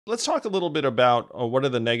Let's talk a little bit about what are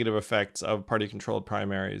the negative effects of party-controlled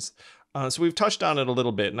primaries. So we've touched on it a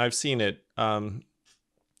little bit, and I've seen it. Number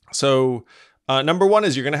one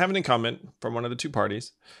is you're going to have an incumbent from one of the two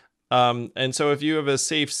parties. And so if you have a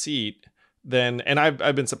safe seat, then, and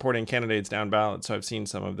I've been supporting candidates down ballot, so I've seen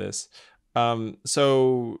some of this.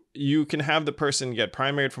 So you can have the person get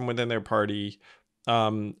primaried from within their party,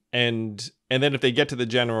 and then if they get to the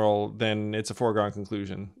general, then it's a foregone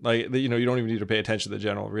conclusion. Like, you don't even need to pay attention to the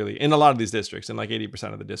general, really, in a lot of these districts, in like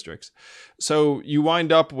 80% of the districts. So you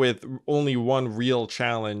wind up with only one real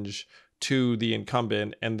challenge to the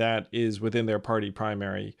incumbent, and that is within their party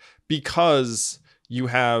primary, because you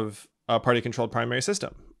have a party-controlled primary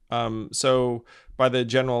system. So by the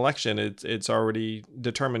general election, it's already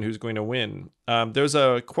determined who's going to win. There's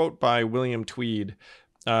a quote by William Tweed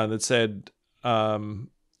that said, that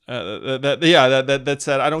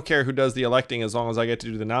said, "I don't care who does the electing as long as I get to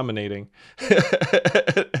do the nominating."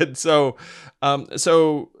 And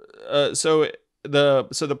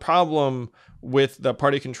the problem with the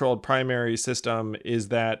party-controlled primary system is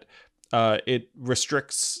that it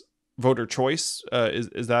restricts voter choice.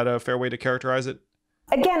 Is that a fair way to characterize it?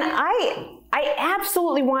 Again, I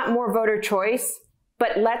absolutely want more voter choice,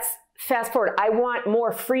 but let's fast forward. I want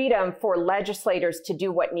more freedom for legislators to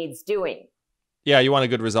do what needs doing. Yeah, you want a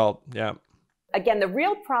good result. Yeah. Again, the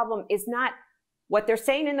real problem is not what they're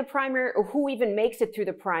saying in the primary or who even makes it through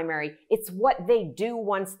the primary. It's what they do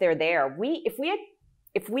once they're there. If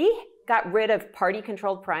we got rid of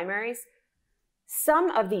party-controlled primaries, some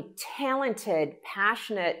of the talented,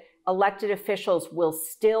 passionate elected officials will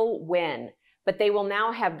still win, but they will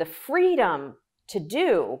now have the freedom to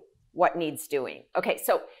do what needs doing. Okay,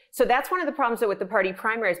 so that's one of the problems with the party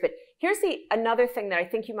primaries. But here's another thing that I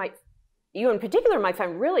think you in particular might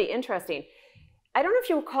find really interesting. I don't know if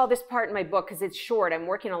you recall this part in my book because it's short. I'm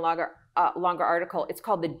working on a longer article. It's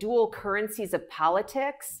called The Dual Currencies of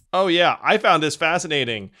Politics. Oh, yeah. I found this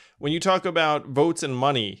fascinating. When you talk about votes and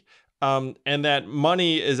money, and that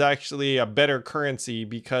money is actually a better currency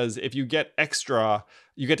because if you get extra,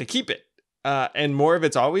 you get to keep it. And more of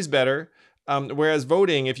it's always better. Whereas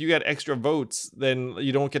voting, if you get extra votes, then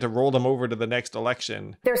you don't get to roll them over to the next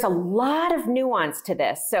election. There's a lot of nuance to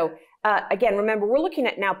this. So again, remember, we're looking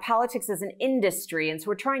at now politics as an industry. And so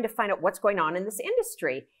we're trying to find out what's going on in this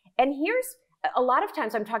industry. And here's a lot of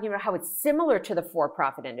times I'm talking about how it's similar to the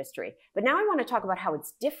for-profit industry. But now I want to talk about how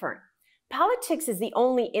it's different. Politics is the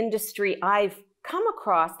only industry I've come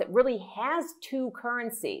across that really has two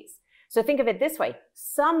currencies. So think of it this way.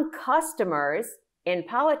 Some customers in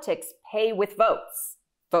politics pay with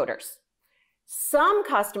voters. Some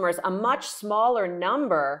customers, a much smaller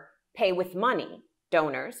number, pay with money,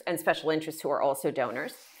 donors and special interests who are also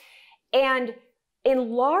donors. And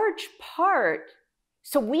in large part,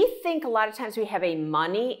 so we think a lot of times we have a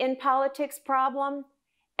money in politics problem.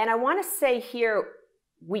 And I want to say here,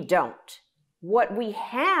 we don't. What we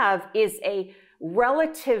have is a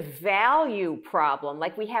relative value problem,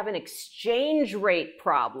 like we have an exchange rate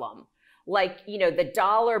problem, like, the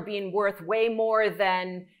dollar being worth way more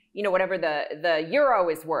than, whatever the euro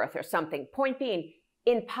is worth or something. Point being,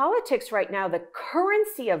 in politics right now, the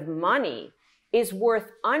currency of money is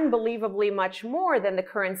worth unbelievably much more than the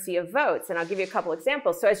currency of votes. And I'll give you a couple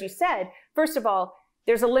examples. So as you said, first of all,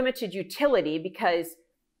 there's a limited utility because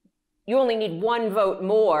you only need one vote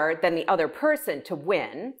more than the other person to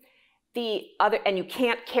win. And you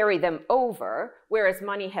can't carry them over, whereas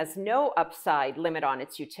money has no upside limit on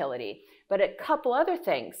its utility. But a couple other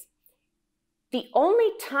things. The only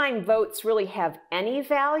time votes really have any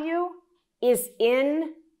value is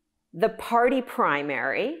in the party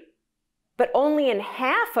primary, but only in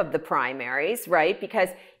half of the primaries, right? Because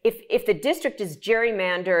if the district is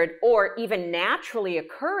gerrymandered or even naturally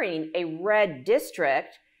occurring a red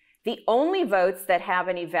district, the only votes that have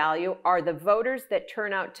any value are the voters that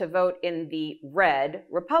turn out to vote in the red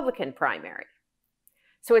Republican primary.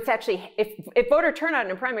 So it's actually, if voter turnout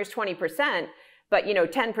in a primary is 20%, but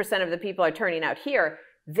 10% of the people are turning out here,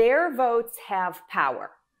 their votes have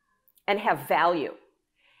power and have value.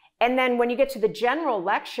 And then when you get to the general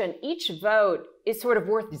election, each vote is sort of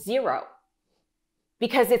worth zero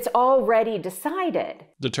because it's already decided.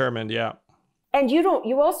 Determined, yeah. And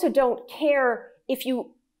you also don't care if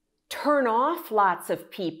you turn off lots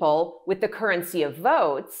of people with the currency of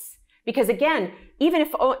votes, because again, even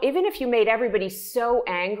if you made everybody so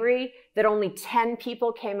angry that only 10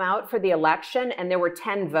 people came out for the election and there were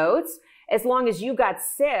 10 votes, as long as you got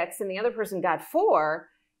 6 and the other person got 4,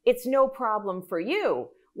 it's no problem for you.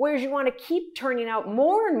 Whereas you want to keep turning out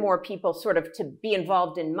more and more people sort of to be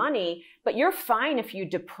involved in money, but you're fine if you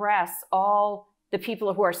depress all the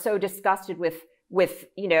people who are so disgusted with with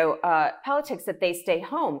politics that they stay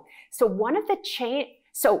home. So one of the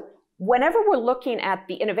so whenever we're looking at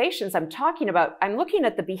the innovations I'm talking about, I'm looking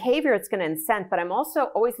at the behavior it's going to incent, but I'm also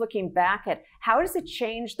always looking back at how does it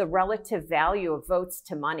change the relative value of votes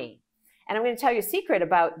to money. And I'm going to tell you a secret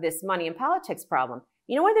about this money in politics problem.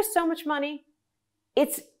 You know why there's so much money?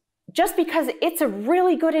 It's just because it's a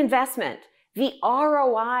really good investment. The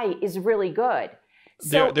ROI is really good.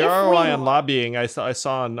 So the ROI on lobbying, I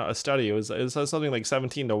saw in a study, it was something like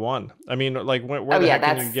 17-1. I mean, like where the heck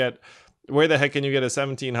can you get? Where the heck can you get a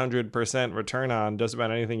 1,700% return on just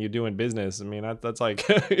about anything you do in business? I mean, that's like,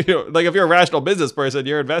 like if you're a rational business person,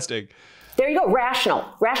 you're investing. There you go,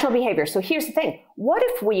 rational behavior. So here's the thing. What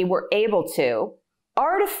if we were able to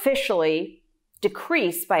artificially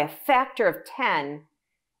decrease by a factor of 10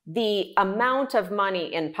 the amount of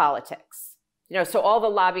money in politics? So all the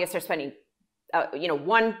lobbyists are spending,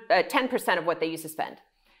 10% of what they used to spend.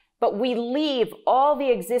 But we leave all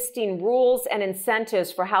the existing rules and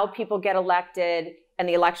incentives for how people get elected and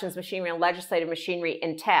the elections machinery and legislative machinery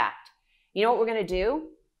intact. You know what we're going to do?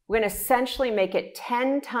 We're going to essentially make it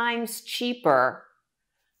 10 times cheaper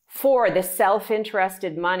for the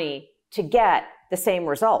self-interested money to get the same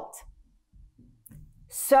result.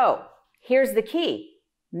 So here's the key.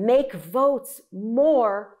 Make votes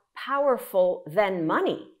more powerful than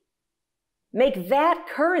money. Make that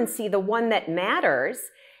currency the one that matters.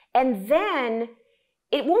 And then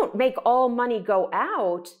it won't make all money go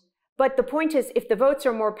out. But the point is, if the votes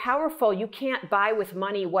are more powerful, you can't buy with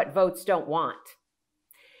money what votes don't want.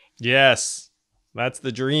 Yes, that's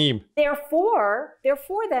the dream. Therefore,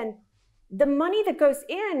 then the money that goes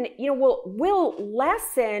in, will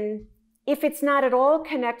lessen if it's not at all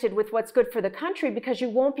connected with what's good for the country, because you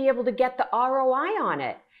won't be able to get the ROI on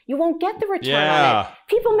it. You won't get the return on it.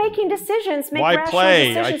 People making decisions make Why rational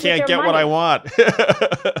play? decisions. I can't get what I want.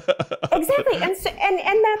 Exactly,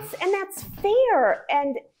 and that's fair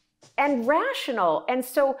and rational. And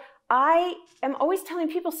so I am always telling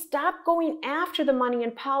people, stop going after the money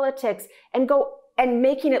in politics and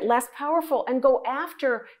making it less powerful, and go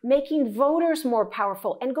after making voters more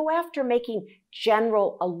powerful, and go after making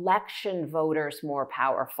general election voters more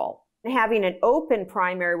powerful. And having an open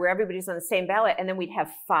primary where everybody's on the same ballot, and then we'd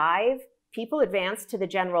have 5 people advance to the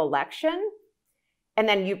general election, and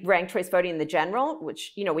then you ranked choice voting in the general,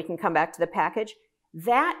 which, we can come back to the package.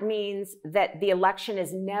 That means that the election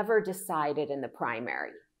is never decided in the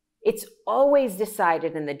primary. It's always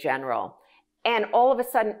decided in the general. And all of a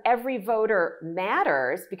sudden, every voter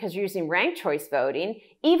matters because you're using ranked choice voting.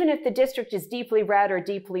 Even if the district is deeply red or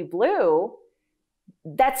deeply blue,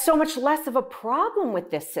 that's so much less of a problem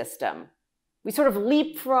with this system. We sort of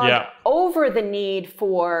leapfrog over the need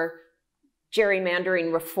for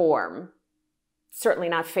gerrymandering reform. Certainly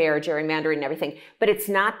not fair gerrymandering and everything, but it's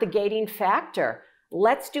not the gating factor.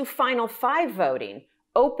 Let's do final 5 voting,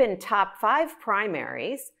 open top 5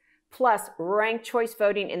 primaries, plus ranked choice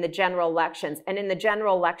voting in the general elections. And in the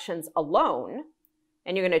general elections alone,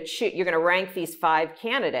 and you're going to rank these 5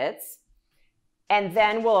 candidates, and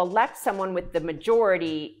then we'll elect someone with the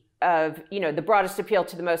majority of, the broadest appeal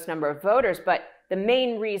to the most number of voters. But the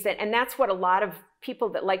main reason, and that's what a lot of people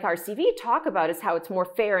that like RCV talk about, is how it's more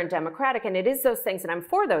fair and democratic. And it is those things, and I'm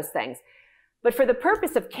for those things. But for the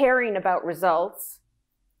purpose of caring about results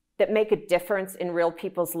that make a difference in real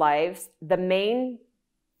people's lives, the main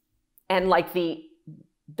and like the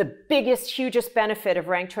biggest, hugest benefit of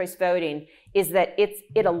ranked choice voting is that it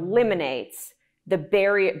eliminates the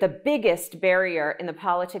biggest barrier in the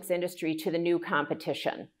politics industry to the new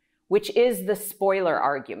competition, which is the spoiler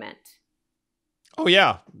argument. Oh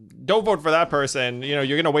yeah, don't vote for that person. You're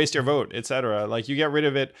going to waste your vote, etc. Like, you get rid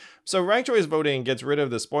of it. So ranked choice voting gets rid of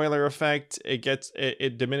the spoiler effect.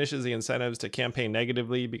 It diminishes the incentives to campaign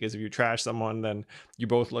negatively, because if you trash someone, then you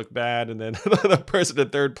both look bad, and then the person in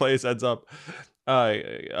third place ends up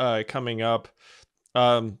coming up.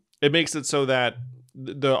 It makes it so that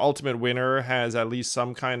the ultimate winner has at least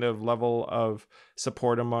some kind of level of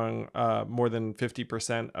support among more than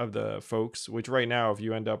 50% of the folks, which right now, if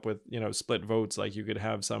you end up with, split votes, like you could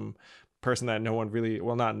have some person that no one really,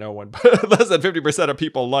 well, not no one, but less than 50% of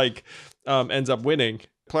people ends up winning.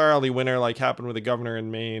 Plurality winner, like happened with the governor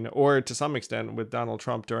in Maine, or to some extent with Donald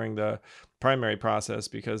Trump during the primary process,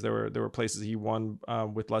 because there were places he won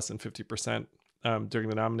with less than 50% during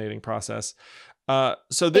the nominating process.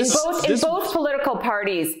 So in both political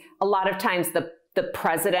parties, a lot of times the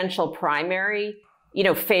presidential primary,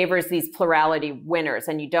 favors these plurality winners,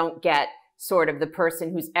 and you don't get sort of the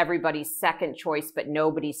person who's everybody's second choice but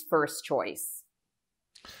nobody's first choice.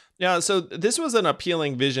 Yeah, so this was an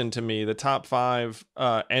appealing vision to me, the top five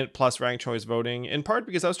and plus ranked choice voting, in part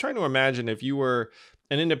because I was trying to imagine if you were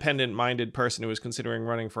an independent minded person who was considering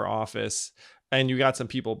running for office and you got some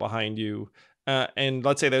people behind you, and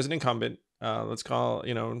let's say there's an incumbent. Let's call,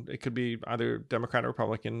 it could be either Democrat or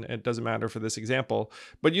Republican. It doesn't matter for this example.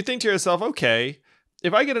 But you think to yourself, okay,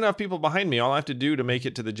 if I get enough people behind me, all I have to do to make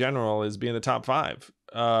it to the general is be in the top five.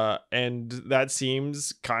 And that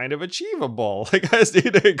seems kind of achievable. Like, I just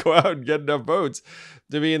need to go out and get enough votes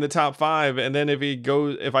to be in the top five. And then if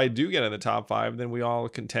I do get in the top five, then we all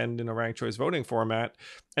contend in a ranked choice voting format.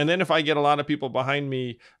 And then if I get a lot of people behind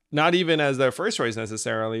me, not even as their first choice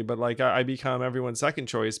necessarily, but like I become everyone's second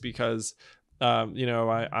choice because,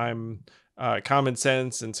 I'm common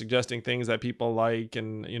sense and suggesting things that people like.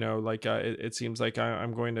 And, it seems like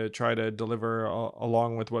I'm going to try to deliver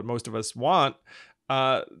along with what most of us want.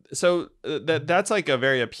 So that's like a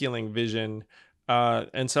very appealing vision.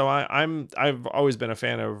 And so I've always been a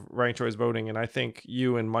fan of ranked choice voting. And I think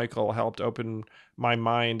you and Michael helped open my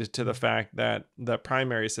mind to the fact that the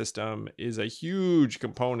primary system is a huge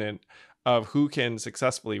component of who can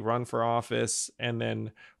successfully run for office and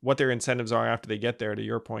then what their incentives are after they get there, to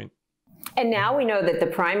your point. And now we know that the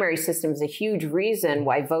primary system is a huge reason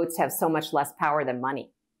why votes have so much less power than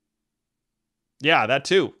money. Yeah, that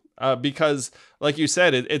too. Because like you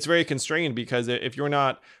said, it's very constrained because if you're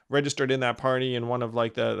not registered in that party and one of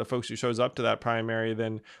like the folks who shows up to that primary,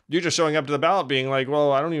 then you're just showing up to the ballot being like,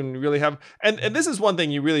 well, I don't even really have. And this is one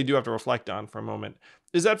thing you really do have to reflect on for a moment,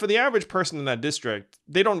 is that for the average person in that district,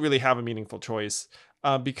 they don't really have a meaningful choice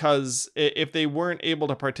because if they weren't able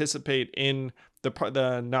to participate in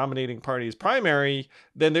the nominating party's primary,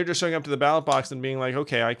 then they're just showing up to the ballot box and being like,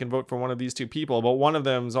 okay, I can vote for one of these two people, but one of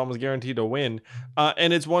them is almost guaranteed to win.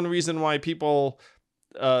 And it's one reason why people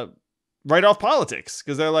write off politics,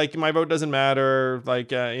 because they're like, my vote doesn't matter.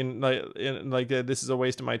 This is a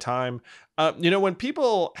waste of my time. When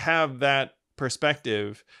people have that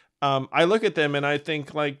perspective, I look at them and I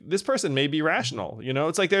think like, this person may be rational.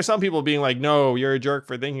 It's like there's some people being like, no, you're a jerk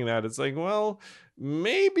for thinking that. It's like, well,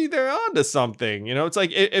 maybe they're onto something. It's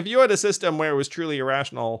like if you had a system where it was truly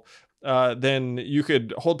irrational, then you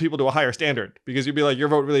could hold people to a higher standard because you'd be like, your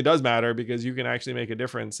vote really does matter because you can actually make a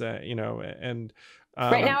difference, and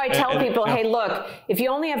right now I tell people, hey, look, if you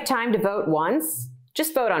only have time to vote once,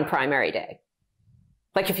 just vote on primary day.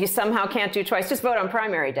 Like if you somehow can't do twice, just vote on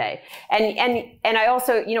primary day. And I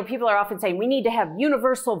also, people are often saying we need to have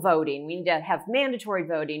universal voting. We need to have mandatory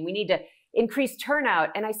voting. We need to increase turnout.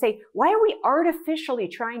 And I say, why are we artificially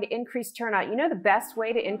trying to increase turnout? The best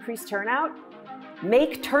way to increase turnout?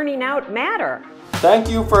 Make turning out matter. Thank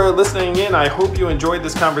you for listening in. I hope you enjoyed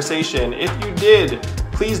this conversation. If you did,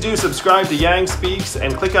 please do subscribe to Yang Speaks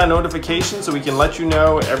and click on notifications so we can let you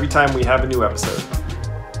know every time we have a new episode.